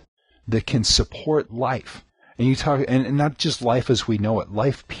planet that can support life. And you talk, and not just life as we know it,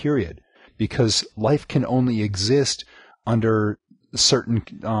 life period, because life can only exist under certain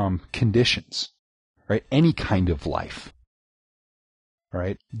conditions, right? Any kind of life,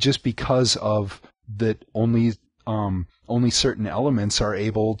 right? Just because of that, only certain elements are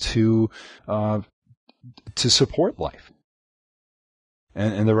able to support life,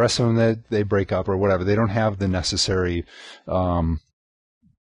 and the rest of them that they break up or whatever, they don't have the necessary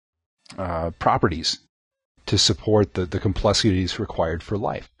properties to support the complexities required for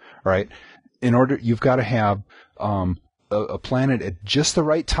life, right? You've got to have a planet at just the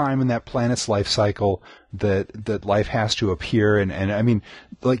right time in that planet's life cycle that life has to appear. And I mean,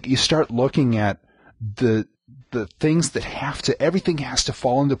 like, you start looking at the things that everything has to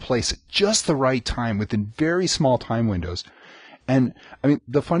fall into place at just the right time within very small time windows. And I mean,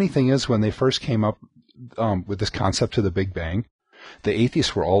 the funny thing is, when they first came up with this concept of the Big Bang, the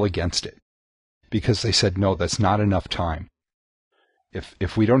atheists were all against it, because they said, no, that's not enough time.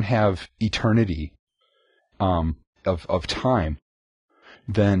 If we don't have eternity of time,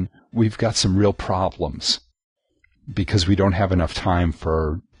 then we've got some real problems, because we don't have enough time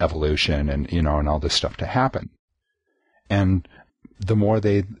for evolution and and all this stuff to happen. And the more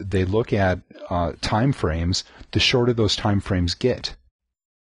they look at time frames, the shorter those time frames get.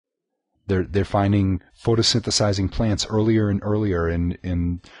 They're finding photosynthesizing plants earlier and earlier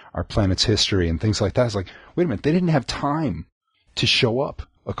in our planet's history and things like that. It's like, wait a minute, they didn't have time to show up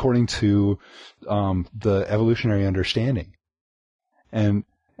according to the evolutionary understanding. And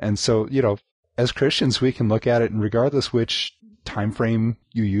so, as Christians, we can look at it, and regardless which time frame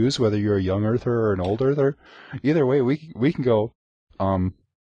you use, whether you're a young earther or an old earther, either way, we can go,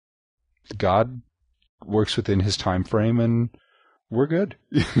 God works within his time frame, and we're good.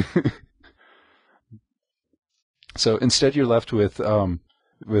 So instead, you're left with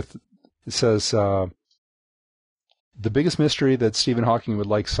it says, the biggest mystery that Stephen Hawking would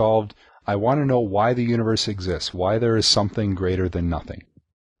like solved. I want to know why the universe exists, why there is something greater than nothing.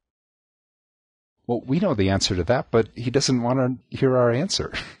 Well, we know the answer to that, but he doesn't want to hear our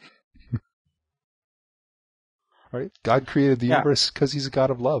answer. Right? God created the universe because he's a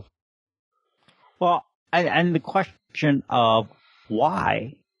God of love. Well, and the question of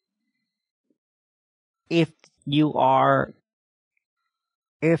why, if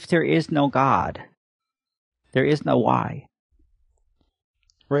there is no God, there is no why.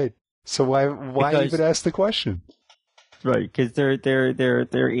 Right. So why even ask the question? Right, because there is,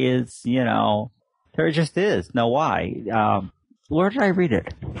 there just is no why. Where did I read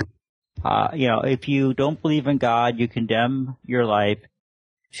it? If you don't believe in God, you condemn your life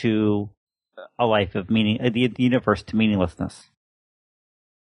to a life of meaning, the universe to meaninglessness.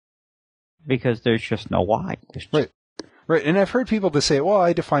 Because there's just no why. Right. And I've heard people to say, well,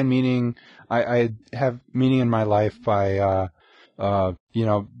 I define meaning, I have meaning in my life by,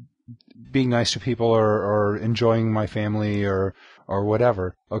 being nice to people or enjoying my family or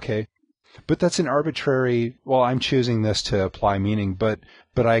whatever. Okay. But that's an arbitrary, well, I'm choosing this to apply meaning, but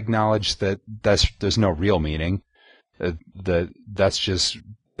I acknowledge that there's no real meaning. That's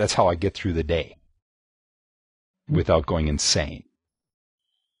how I get through the day without going insane.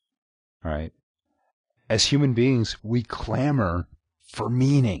 All right. As human beings, we clamor for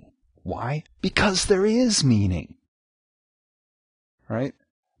meaning. Why? Because there is meaning. Right?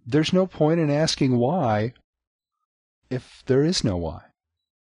 There's no point in asking why if there is no why.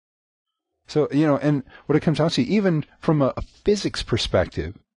 So, and what it comes down to, even from a physics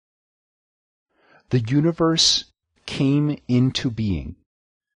perspective, the universe came into being.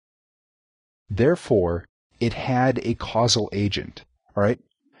 Therefore, it had a causal agent. All right?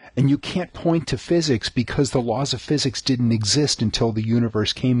 And you can't point to physics because the laws of physics didn't exist until the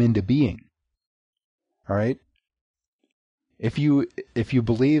universe came into being. All right? If you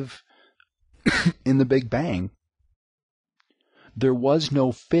believe in the Big Bang, there was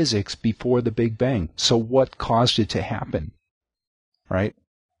no physics before the Big Bang. So what caused it to happen? Right?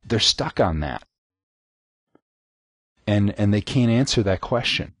 They're stuck on that. And they can't answer that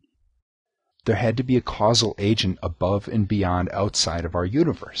question. There had to be a causal agent above and beyond outside of our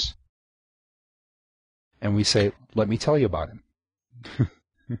universe. And we say, let me tell you about him.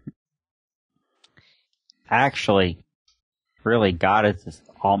 Actually, really, God is this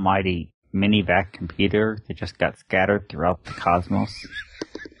almighty mini-vac computer that just got scattered throughout the cosmos.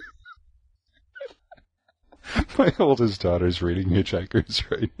 My oldest daughter's reading Hitchhikers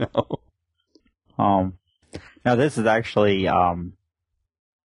right now. Now this is actually The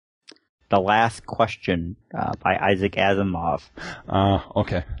Last Question by Isaac Asimov.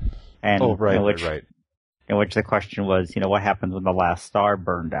 Okay. And right. In which the question was, what happens when the last star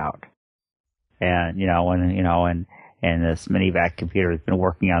burned out? And and this mini-vac computer has been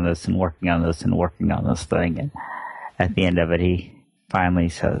working on this and working on this and working on this thing, and at the end of it, he finally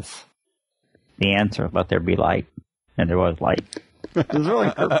says, "The answer, let there be light," and there was light. It was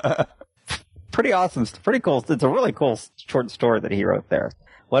really pretty awesome, pretty cool. It's a really cool short story that he wrote there.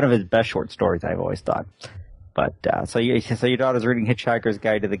 One of his best short stories, I've always thought. But so your daughter's reading Hitchhiker's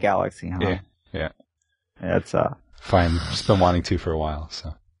Guide to the Galaxy, huh? Yeah. That's fine. Just been wanting to for a while,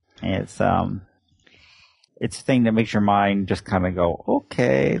 so it's a thing that makes your mind just kind of go,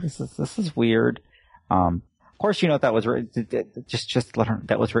 okay, this is weird. Of course, that was written. Just let her.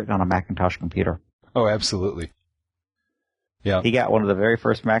 That was written on a Macintosh computer. Oh, absolutely. Yeah. He got one of the very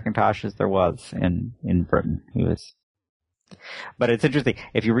first Macintoshes there was in Britain. But it's interesting.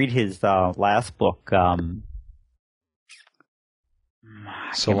 If you read his last book, So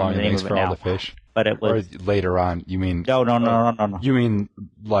Long and Thanks for All the Fish. But it was or later on. You mean? No. You mean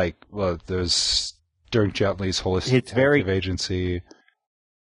there's Dirk Gently's Holistic Detective Agency.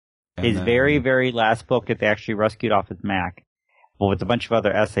 His very, very last book that they actually rescued off his Mac, with a bunch of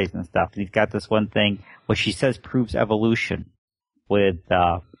other essays and stuff. And he's got this one thing which he says proves evolution with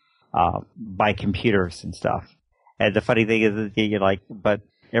by computers and stuff. And the funny thing is that you're like, but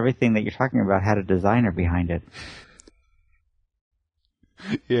everything that you're talking about had a designer behind it.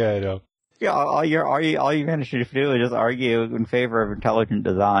 Yeah, I know. Yeah, all you managed to do is just argue in favor of intelligent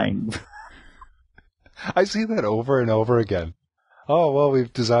design. I see that over and over again. Oh, well,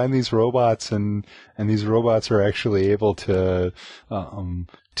 we've designed these robots, and these robots are actually able to learn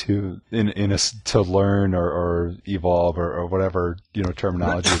or evolve or whatever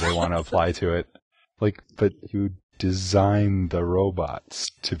terminology they want to apply to it. Like, but you designed the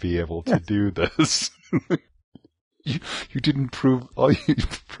robots to be able to do this. You didn't prove. All you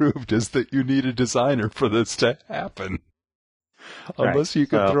proved is that you need a designer for this to happen. Unless you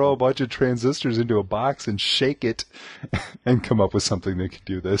could throw a bunch of transistors into a box and shake it and come up with something that could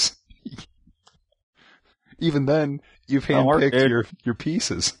do this. Even then, you've handpicked your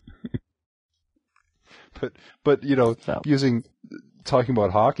pieces. But talking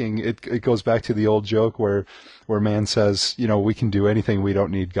about Hawking, it goes back to the old joke where man says, we can do anything, we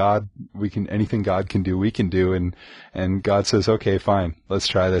don't need God. Anything God can do, we can do, and God says, okay, fine, let's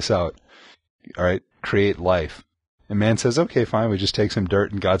try this out. All right, create life. And man says, okay, fine, we just take some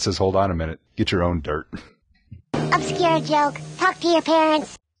dirt, and God says, hold on a minute, get your own dirt. Obscure joke. Talk to your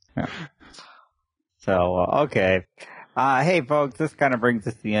parents. Yeah. So, okay. Hey, folks, this kind of brings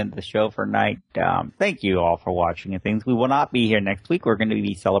us to the end of the show for tonight. Thank you all for watching and things. We will not be here next week. We're going to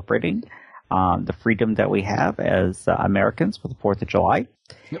be celebrating the freedom that we have as Americans for the 4th of July.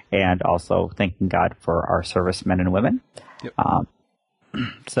 Yep. And also thanking God for our servicemen and women. Yep.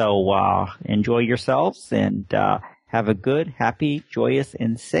 So enjoy yourselves and have a good, happy, joyous,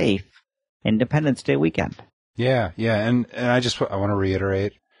 and safe Independence Day weekend. Yeah, and I want to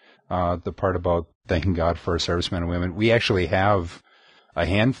reiterate the part about thanking God for our servicemen and women. We actually have a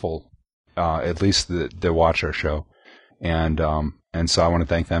handful, at least that watch our show, and so I want to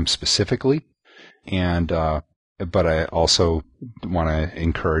thank them specifically, but I also want to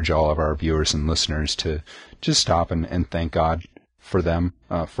encourage all of our viewers and listeners to just stop and thank God for them,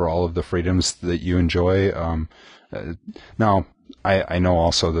 for all of the freedoms that you enjoy. Now, I know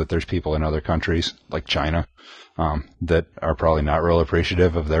also that there's people in other countries, like China, that are probably not real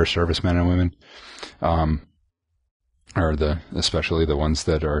appreciative of their servicemen and women, especially the ones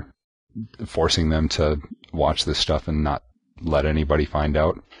that are forcing them to watch this stuff and not let anybody find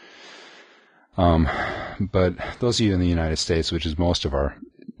out. But those of you in the United States, which is most of our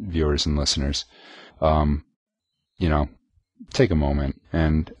viewers and listeners, take a moment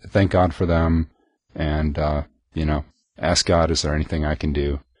and thank God for them, and ask God, is there anything I can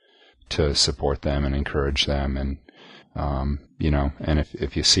do to support them and encourage them. And, and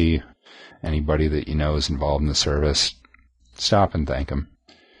if you see anybody that you know is involved in the service, stop and thank them.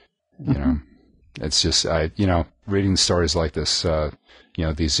 It's just, reading stories like this,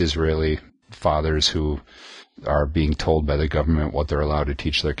 these Israeli fathers who are being told by the government what they're allowed to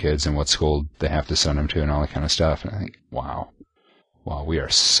teach their kids and what school they have to send them to and all that kind of stuff. And I think, wow, we are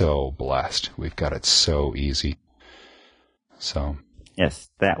so blessed. We've got it so easy. So. Yes,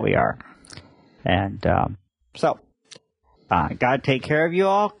 that we are. And God take care of you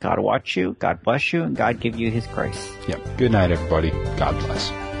all. God watch you. God bless you. And God give you his grace. Yep. Good night, everybody. God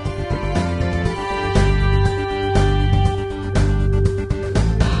bless.